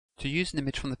To use an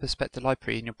image from the Perspector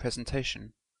library in your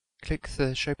presentation, click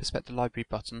the Show Perspector Library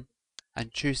button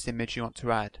and choose the image you want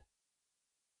to add.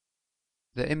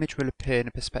 The image will appear in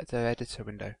a Perspector editor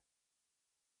window.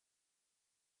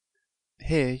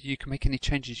 Here you can make any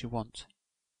changes you want.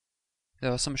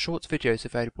 There are some short videos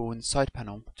available in the side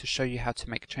panel to show you how to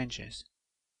make changes.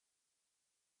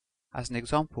 As an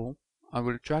example, I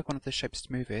will drag one of the shapes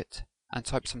to move it and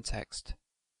type some text.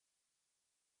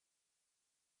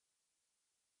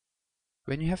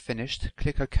 When you have finished,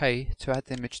 click OK to add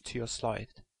the image to your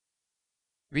slide.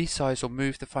 Resize or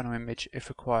move the final image if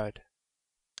required.